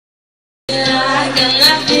got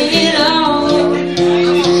nothing at all.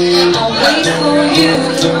 I'll wait for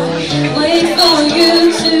you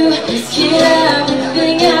to get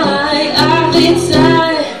everything I've been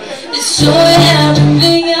tired. Destroy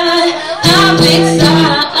everything I've been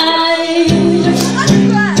tired.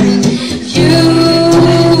 You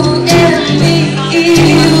and me,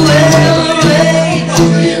 where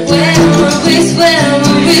we're wasting,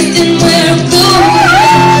 where I'm going.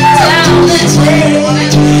 Down the train,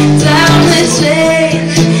 down the train,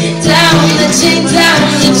 down the train, down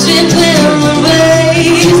the train, where we're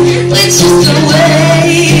waves. We're just the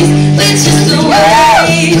waves, we're just the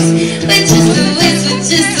waves, we're just the waves, we're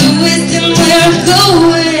just the waves, and where I'm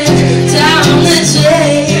going. Down the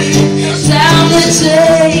train, down the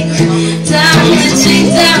train, down the train,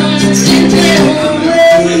 down the train, where we're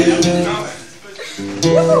waves.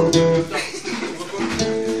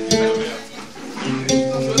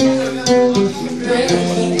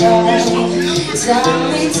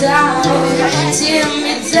 Tear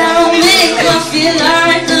me down, make me feel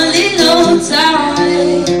like a little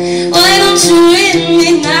tired. Why don't you hit me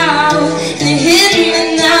now, and hit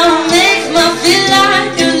me now, make me feel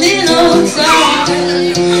like a little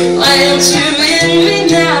tired. Why don't you hit me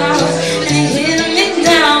now, and hit me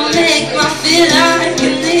now, make me feel like a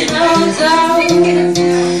little tired.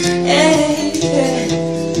 Hey, hey.